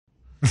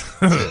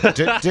Fan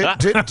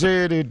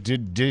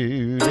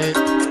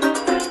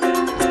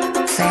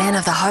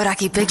of the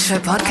Hodaki Big Show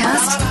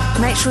podcast?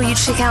 Make sure you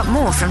check out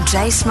more from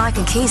Jay, Smike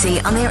and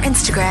Keezy on their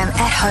Instagram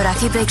at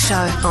Hodaki Big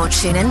Show, or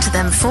tune in to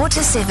them 4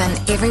 to 7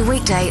 every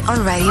weekday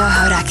on Radio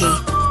Hodaki.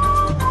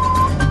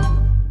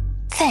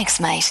 Thanks,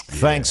 mate.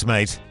 Thanks,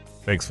 mate.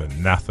 Thanks for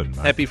nothing, mate.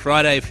 Happy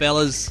Friday,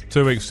 fellas.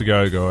 2 weeks to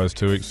go, guys.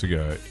 2 weeks to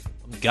go.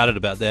 I'm gutted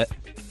about that.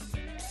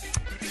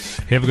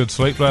 Have a good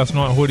sleep last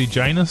night, Hoodie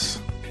Janus?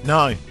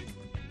 No.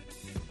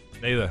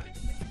 Neither.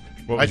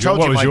 I What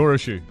told you was my- your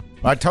issue?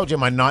 I told you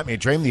my nightmare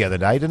dream the other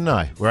day, didn't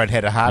I? Where I'd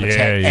had a heart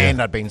attack Yeah.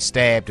 and I'd been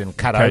stabbed and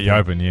cut Cut you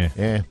open, yeah.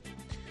 Yeah.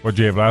 What'd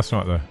you have last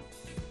night, though?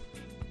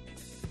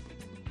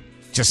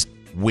 Just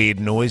weird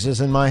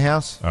noises in my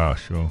house. Oh,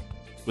 sure.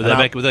 Were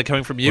they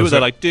coming from you? Were Was they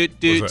that- like, doot,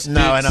 doot, was doot?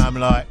 No, and I'm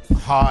like,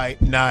 hi.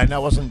 No, it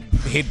wasn't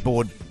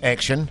headboard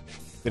action.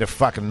 Bit of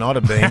fucking not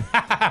have been.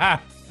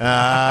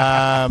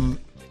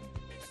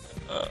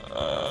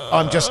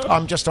 I'm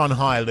just on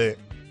high alert.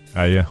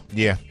 Oh, yeah?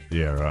 Yeah.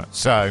 Yeah, right.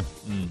 So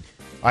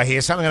I hear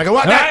something and I go,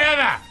 what?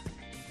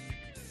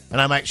 And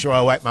I make sure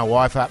I wake my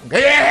wife up and go,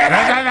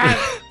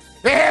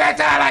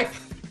 darling.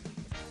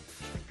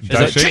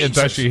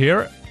 Does she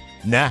hear it?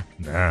 Nah.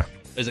 Nah.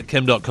 Is it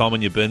Kim.com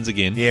in your bins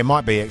again? Yeah, it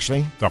might be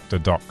actually.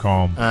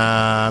 Doctor.com.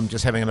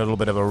 Just having a little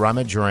bit of a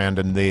rummage around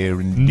in there.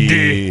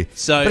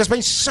 So, But it's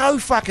been so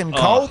fucking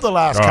cold the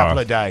last couple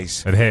of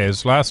days. It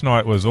has. Last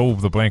night was all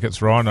the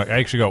blankets were on. I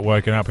actually got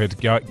woken up, had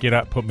to get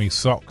up, put me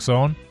socks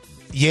on.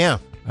 Yeah.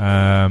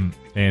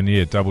 And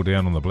yeah, double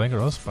down on the blanket.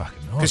 I was fucking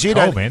Because you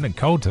cold, don't- man, and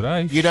cold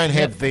today. You don't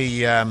have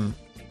the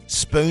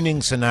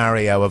spooning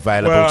scenario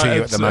available to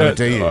you at the moment,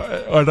 do you?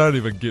 I don't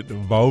even get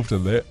involved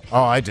in that.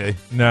 Oh, I do.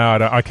 No, I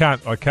don't.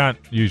 I can't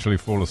usually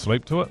fall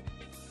asleep to it.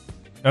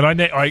 And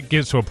it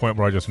gets to a point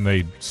where I just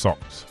need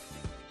socks.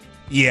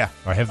 Yeah.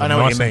 I have I them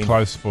know what nice you and mean.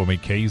 close for me,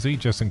 Keezy,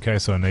 just in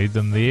case I need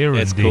them there.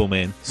 That's and cool,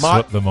 man.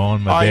 Slip them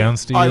on my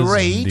downstairs. I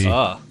read.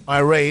 and, I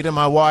read, and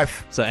my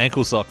wife, So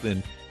ankle sock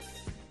then.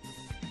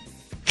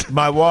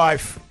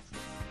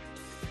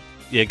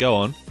 Yeah, go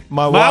on.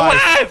 my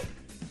wife,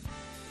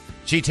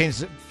 she tends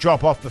to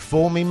drop off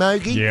before me,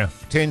 Mogi. Yeah.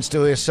 Turns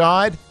to her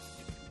side.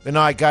 Then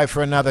I go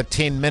for another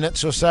 10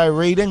 minutes or so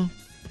reading.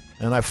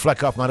 And I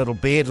flick off my little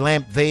bed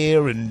lamp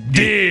there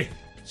and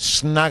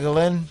snuggle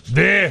in,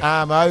 There.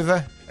 arm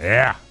over.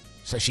 Yeah.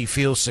 So she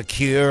feels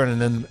secure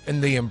and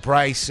in the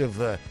embrace of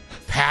the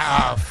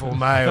powerful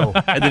male.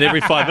 And then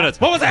every 5 minutes,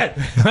 what was that?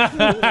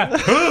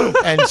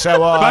 And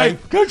so I...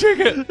 Go check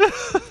it.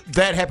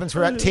 That happens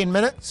for about 10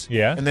 minutes.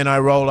 Yeah. And then I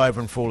roll over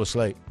and fall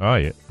asleep. Oh,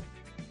 yeah.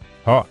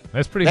 Hot.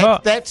 That's pretty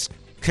hot. That's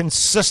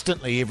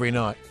consistently every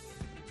night.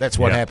 That's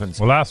what Yeah. happens.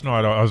 Well, last night,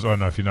 I don't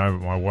know if you know,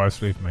 but my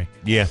wife's left me.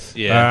 Yeah.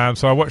 Yeah.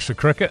 So I watched the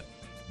cricket,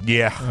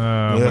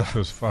 Yeah. which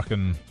was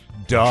fucking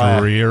Dire.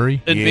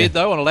 dreary. In yeah. bed,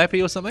 though, on a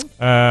lappy or something?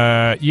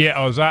 Yeah,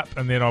 I was up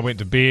and then I went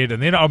to bed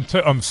and then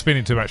I'm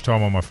spending too much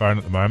time on my phone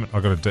at the moment. I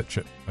got to ditch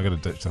it. I got to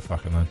ditch the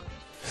fucking thing.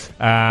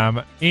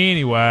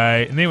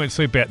 Anyway, and then went to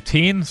sleep about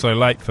 10, so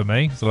late for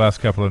me. It's the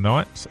last couple of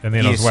nights, and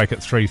then I was Yes. awake at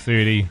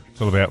 3:30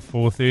 till about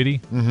 4:30,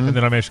 and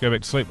then I managed to go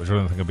back to sleep, which I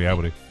didn't think I'd be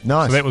able to.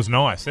 Nice. So that was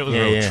nice. That was a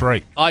Yeah, real yeah.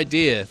 treat.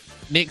 Idea.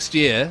 Next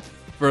year,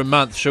 for a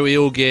month, shall we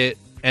all get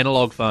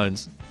analog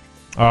phones?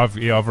 I've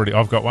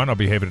got one. I'll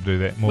be happy to do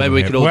that. Maybe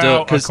we could all do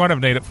well, it, 'cause- I kind of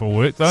need it for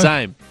work though.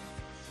 Same.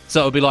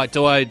 So it would be like,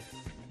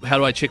 how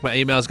do I check my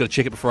emails? Got to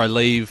check it before I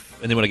leave,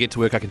 and then when I get to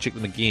work, I can check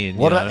them again.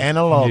 What you are know?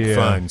 analog Yeah.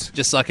 phones?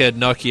 Just like a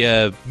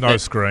Nokia No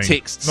that screen.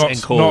 texts Not,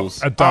 and calls.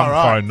 Not a dumb Oh,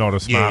 right. phone, not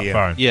a Yeah, yeah.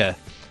 smartphone.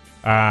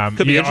 Yeah.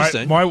 Could be yeah,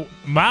 interesting. My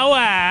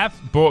wife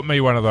bought me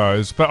one of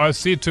those, but I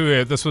said to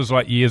her, this was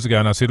like years ago,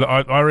 and I said, "Look,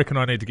 I reckon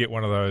I need to get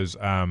one of those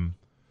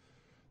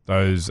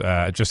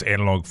just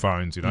analog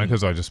phones, you know,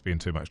 because I just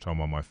spend too much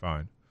time on my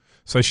phone."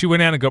 So she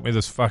went out and got me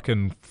this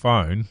fucking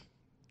phone,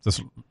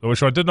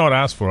 which I did not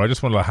ask for. I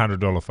just wanted a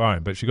 $100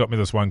 phone, but she got me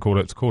this one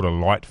it's called a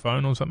light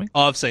phone or something.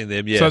 Oh, I've seen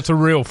them, yeah. So it's a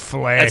real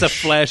flash. It's a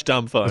flash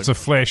dumb phone. It's a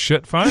flash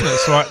shit phone.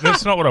 It's like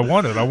that's not what I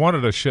wanted. I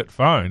wanted a shit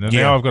phone, and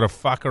Yeah. now I've got to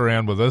fuck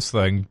around with this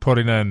thing,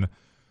 putting in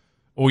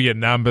all your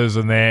numbers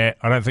and that.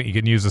 I don't think you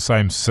can use the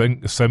same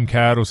SIM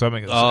card or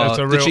something. It's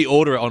a real, did she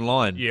order it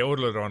online? yeah,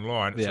 order it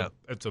online. It's Yeah.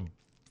 it's a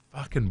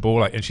fucking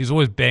ball ache, and she's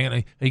always banging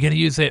me. Are you going to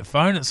use that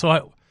phone? It's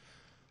like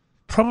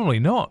probably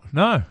not.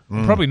 No,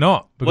 probably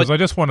not, because What- I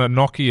just want a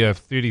Nokia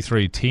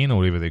 3310 or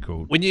whatever they're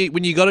called. When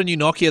you got a new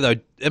Nokia though,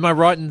 am I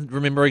right in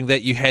remembering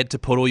that you had to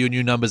put all your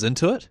new numbers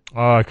into it?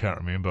 Oh, I can't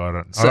remember. I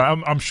don't. So-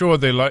 I'm sure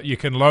you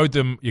can load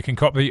them. You can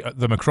copy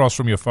them across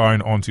from your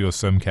phone onto your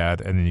SIM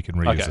card, and then you can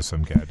reuse Okay. the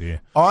SIM card. Yeah.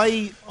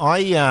 I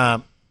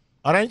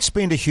don't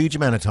spend a huge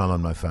amount of time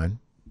on my phone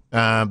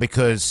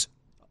because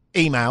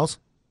emails,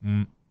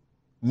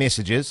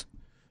 messages,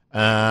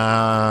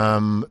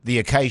 the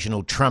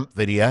occasional Trump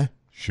video,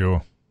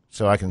 Sure.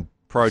 so I can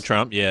Pro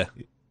Trump, yeah.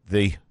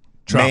 the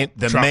Trump,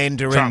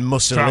 Mandarin Trump,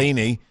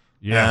 Mussolini.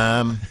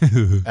 Yeah.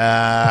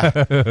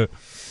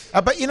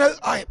 But you know,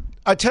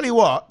 I tell you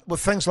what, with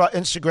things like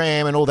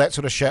Instagram and all that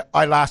sort of shit,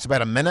 I last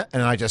about a minute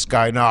and I just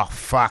go, no,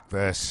 fuck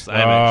this. Same,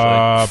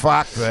 actually.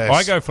 Fuck this.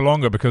 I go for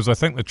longer because I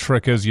think the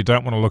trick is you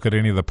don't want to look at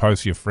any of the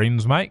posts your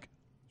friends make.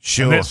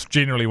 Sure. And that's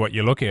generally what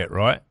you look at,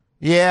 right?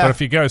 Yeah. But if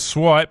you go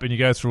swipe and you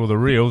go through all the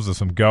reels, there's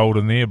some gold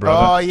in there,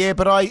 brother. Oh, yeah,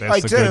 but I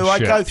That's the do. good I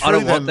shit. go through I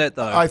don't them. want that,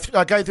 though.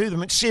 I go through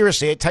them.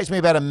 Seriously, it takes me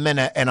about a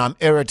minute and I'm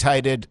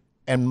irritated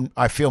and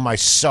I feel my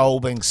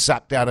soul being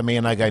sucked out of me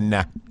and I go,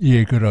 nah,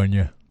 Yeah, good on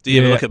you. Do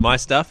you ever look at my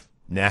stuff?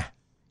 nah.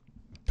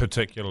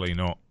 Particularly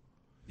not.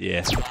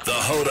 Yeah. The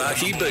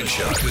Hodaki Big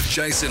Show with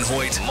Jason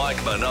Hoyt, Mike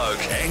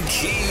Minogue, and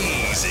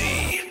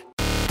Keezy.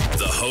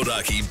 The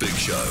Hodaki Big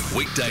Show,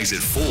 weekdays at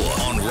 4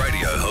 on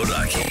Radio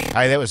Hodaki.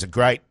 Hey, that was a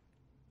great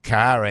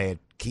car ad,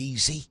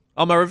 Keezy.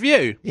 Oh, my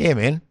review. Yeah,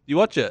 man. You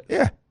watch it?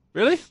 Yeah,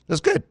 Really? it was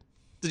good.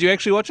 Did you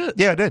actually watch it?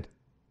 Yeah, I did.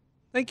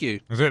 Thank you.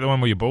 Is that the one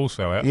where your balls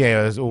fell out?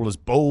 Yeah, all his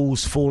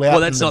balls fall out. Well,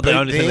 that's in not the boot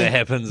only thing there. that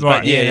happens. Right,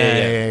 But yeah,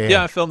 yeah.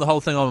 Yeah, I filmed the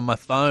whole thing on my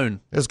phone.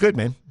 It was good,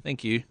 man.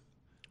 Thank you.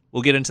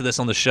 We'll get into this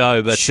on the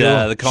show, but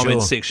Sure, the comment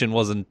sure. section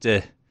wasn't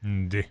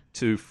Ndeh.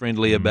 too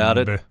friendly about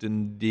it. Ndeh.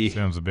 And,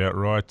 Sounds about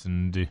right.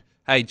 And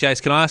Hey,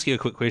 Jace, can I ask you a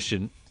quick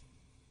question?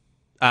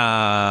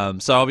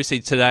 So obviously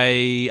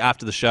today,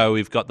 after the show,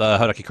 we've got the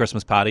Hodaki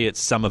Christmas party. It's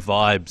summer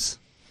vibes.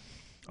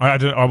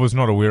 I was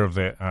not aware of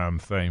that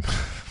theme.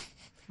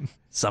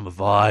 Summer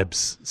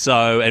vibes.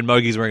 So, and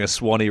Mogi's wearing a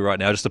Swanee right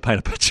now just to paint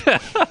a picture.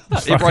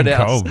 fucking Everyone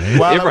else, cold, man.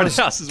 Well, everyone it was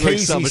else is wearing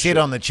summer Keezy said shit.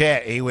 on the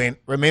chat, he went,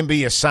 remember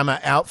your summer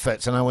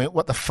outfits? And I went,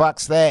 what the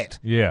fuck's that?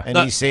 Yeah. And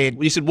No, he said,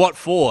 you said what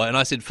for? And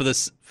I said for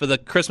the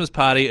Christmas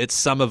party, it's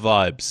summer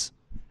vibes.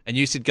 And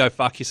you said go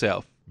fuck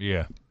yourself.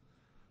 Yeah.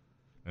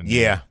 And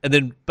yeah. And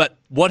then, but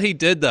what he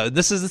did though,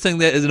 this is the thing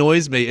that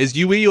annoys me, is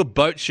you wear your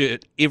boat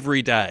shirt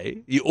every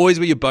day. You always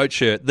wear your boat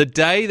shirt. The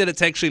day that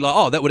it's actually like,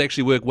 oh, that would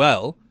actually work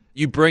well,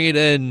 you bring it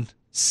in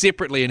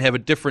separately and have a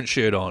different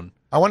shirt on.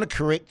 I want to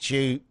correct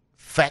you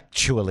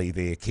factually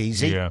there,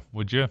 Keezy. Yeah.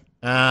 Would you?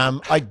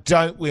 I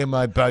don't wear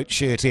my boat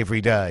shirt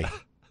every day.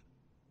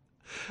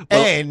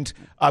 And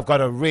I've got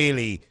a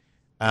really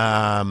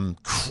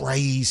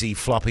crazy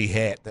floppy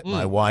hat that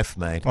my wife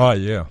made. Oh,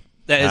 yeah.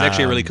 That is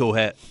actually a really cool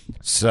hat.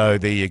 So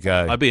there you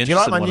go. I'd be Do you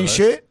like interested my in one new of those.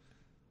 shirt?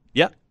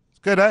 Yeah. It's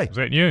good, eh? Is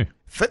that new?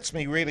 Fits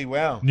me really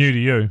well. New to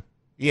you?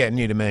 Yeah,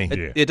 new to me.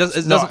 Yeah. It doesn't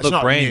It's look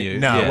not brand new. new.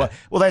 No. Yeah.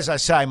 Well, as I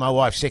say, my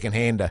wife's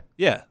second-hander.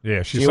 Yeah.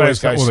 Yeah. She She always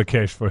saves up goes- all the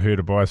cash for her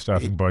to buy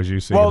stuff and buys you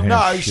Well,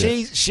 secondhand no,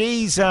 shit.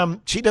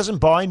 she doesn't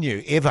buy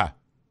new ever,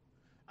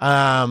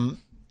 and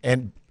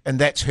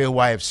that's her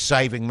way of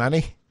saving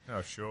money.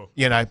 Oh, sure.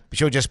 You know,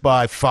 she'll just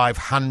buy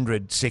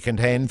 500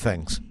 second-hand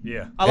things.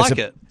 Yeah. I As like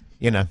a- it.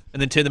 You know,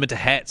 And then turn them into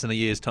hats in a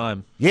year's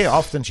time. yeah,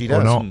 often she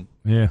Or does. not.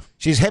 Yeah.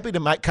 She's happy to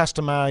make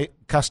custom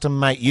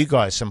make you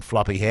guys some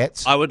floppy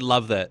hats. I would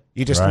love that.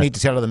 You just Right. need to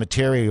tell her the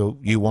material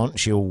you want.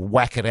 She'll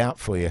whack it out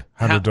for you.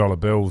 $100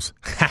 bills.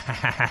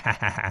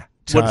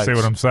 See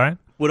what I'm saying?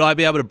 Would I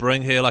be able to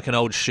bring her like an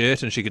old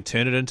shirt and she could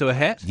turn it into a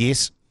hat?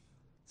 Yes,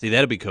 See,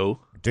 that'd be cool.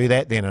 do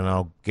that then, and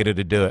I'll get her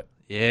to do it.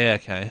 Yeah,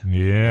 okay.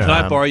 Yeah. Can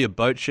I borrow your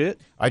boat shirt?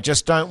 I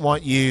just don't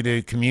want you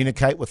to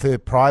communicate with her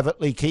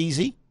privately,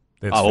 Keezy.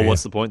 That's Oh, well, fair.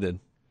 what's the point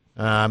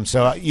then?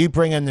 So you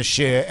bring in the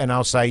shirt, and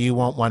I'll say you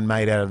want one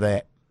made out of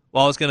that.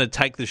 Well, I was going to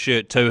take the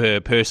shirt to her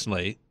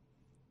personally,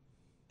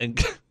 and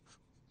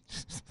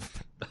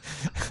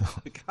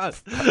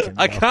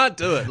I can't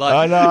do it. Like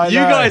I know, you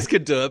I know. guys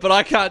can do it, but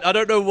I can't. I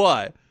don't know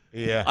why.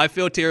 Yeah. I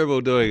feel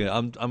terrible doing it.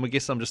 I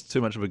guess I'm just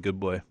too much of a good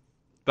boy.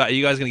 But are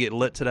you guys going to get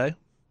lit today?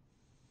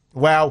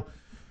 Well,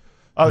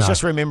 I was No.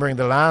 just remembering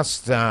the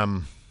last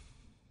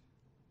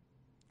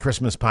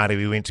Christmas party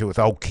we went to with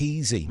old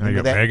Keezy. No, you Remember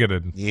got that?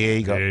 maggoted. Yeah,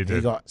 he got Yeah, you he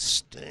did. got I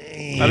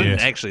steamed. didn't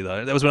actually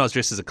though. That was when I was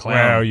dressed as a clown.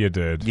 Well, you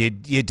did. You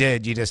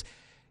did. You just,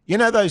 you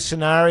know, those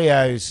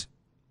scenarios.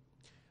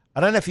 I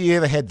don't know if you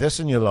ever had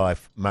this in your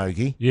life,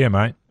 Mogi, Yeah,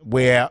 mate.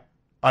 where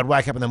I'd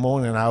wake up in the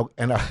morning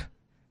and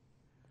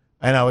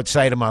I would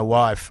say to my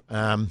wife,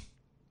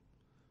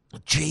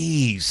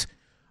 "Geez,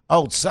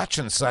 old such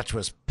and such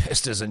was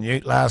pissed as a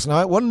newt last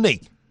night, wasn't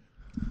he?"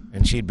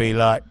 And she'd be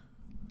like,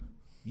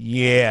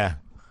 "Yeah."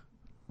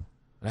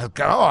 And I'd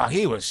go, "Oh,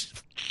 he was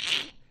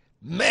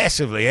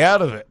massively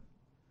out of it."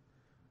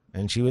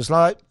 And she was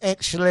like,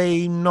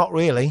 "Actually, not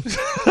really.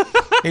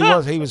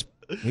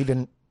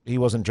 He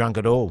wasn't drunk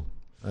at all."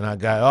 And I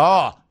go,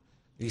 "Oh,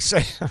 he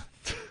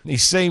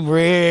seemed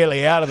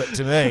really out of it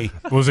to me."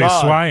 Was he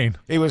Oh, swaying?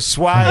 He was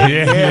swaying.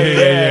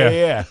 Yeah.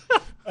 Yeah.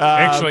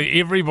 Actually,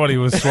 everybody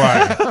was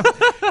swaying.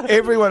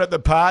 Everyone at the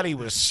party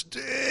was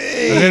steamed.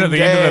 And then at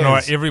the end of the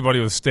night, everybody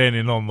was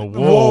standing on the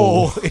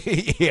wall. Whoa.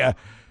 Yeah.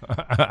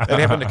 It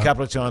happened a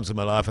couple of times in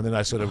my life, and then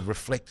I sort of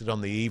reflected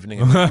on the evening.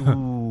 And went,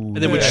 "Ooh, And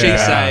then would she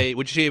say?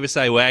 Would she ever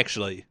say? Well,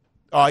 actually,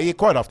 oh, yeah,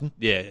 quite often.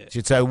 yeah,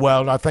 She'd say,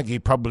 "Well, I think you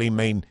probably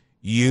mean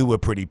you were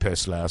pretty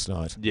pissed last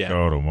night." yeah.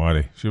 God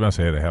almighty. She must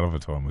have had a hell of a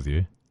time with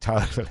you.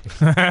 Totally.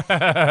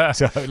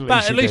 Totally.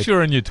 But she at least did.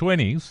 you're in your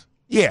 20s.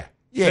 Yeah.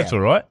 Yeah. That's all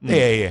right.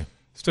 Yeah.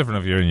 It's different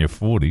if you're in your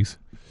 40s.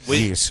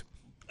 Yes.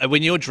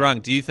 When you're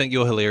drunk, do you think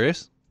you're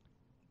hilarious?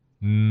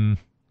 No.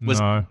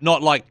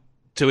 Not like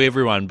to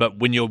everyone, but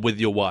when you're with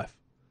your wife.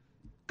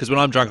 Because when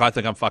I'm drunk, I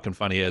think I'm fucking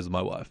funny as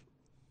my wife.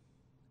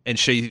 And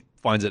she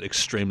finds it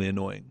extremely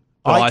annoying.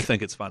 But I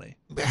think it's funny.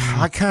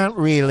 I can't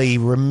really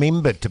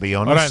remember, to be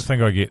honest. I don't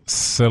think I get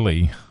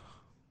silly.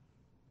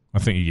 I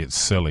think you get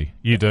silly.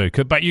 You do.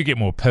 But you get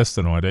more pissed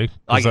than I do.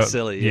 I get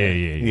silly,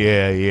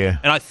 yeah. Yeah.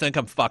 And I think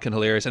I'm fucking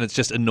hilarious, and it's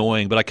just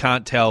annoying, but I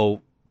can't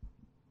tell.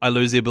 I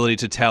lose the ability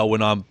to tell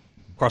when I'm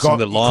crossing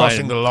the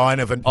line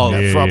of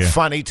from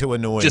funny to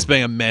annoying. Just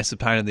being a massive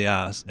pain in the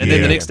ass. And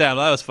then the next day I'm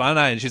like, that was fun,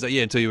 eh? And she's like,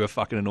 yeah, until you were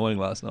fucking annoying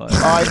last night.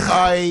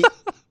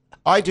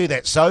 I do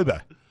that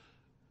sober.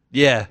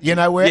 Yeah. You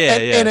know,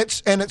 and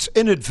it's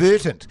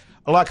inadvertent.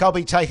 Like I'll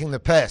be taking the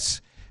piss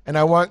and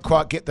I won't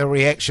quite get the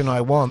reaction I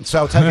want, so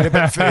I'll take it a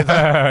bit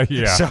further.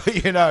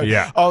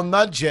 So, I'll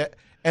nudge it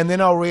and then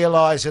I'll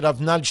realise that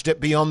I've nudged it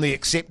beyond the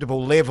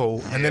acceptable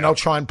level and then I'll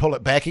try and pull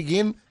it back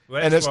again.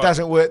 Well, and it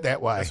doesn't work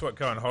that way. That's what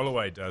Cohen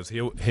Holloway does.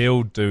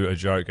 He'll do a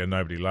joke and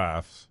nobody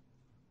laughs,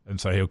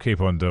 and so he'll keep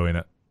on doing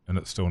it, and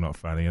it's still not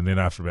funny. And then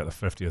after about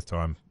the 50th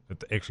time,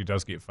 it actually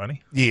does get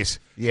funny. Yes.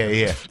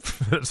 Yeah.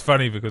 It's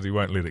funny because he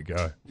won't let it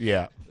go.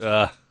 Yeah.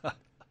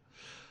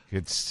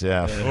 Good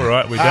stuff. All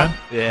right, we done?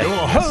 Yeah.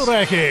 Your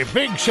Hodaki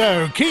Big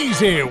Show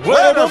Keezy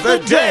Word of the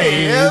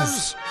day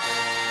is...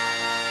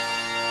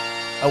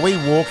 Are we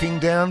walking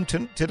down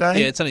today?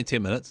 Yeah, it's only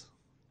 10 minutes.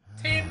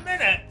 10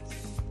 minutes?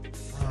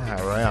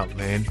 Far out,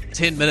 man.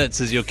 10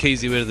 minutes is your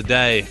Keezy word of the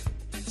day.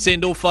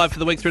 Send all 5 for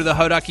the week through the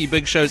Hodaki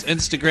Big Show's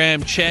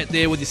Instagram. Chat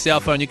there with your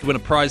cell phone. You can win a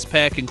prize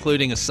pack,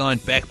 including a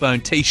signed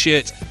Backbone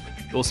t-shirt.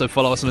 Also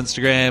follow us on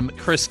Instagram.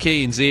 Chris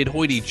Key and Zed,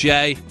 Hoity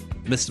J,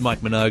 Mr.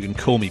 Mike Minogue, and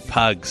Call Me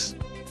Pugs.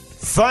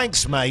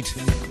 Thanks, mate.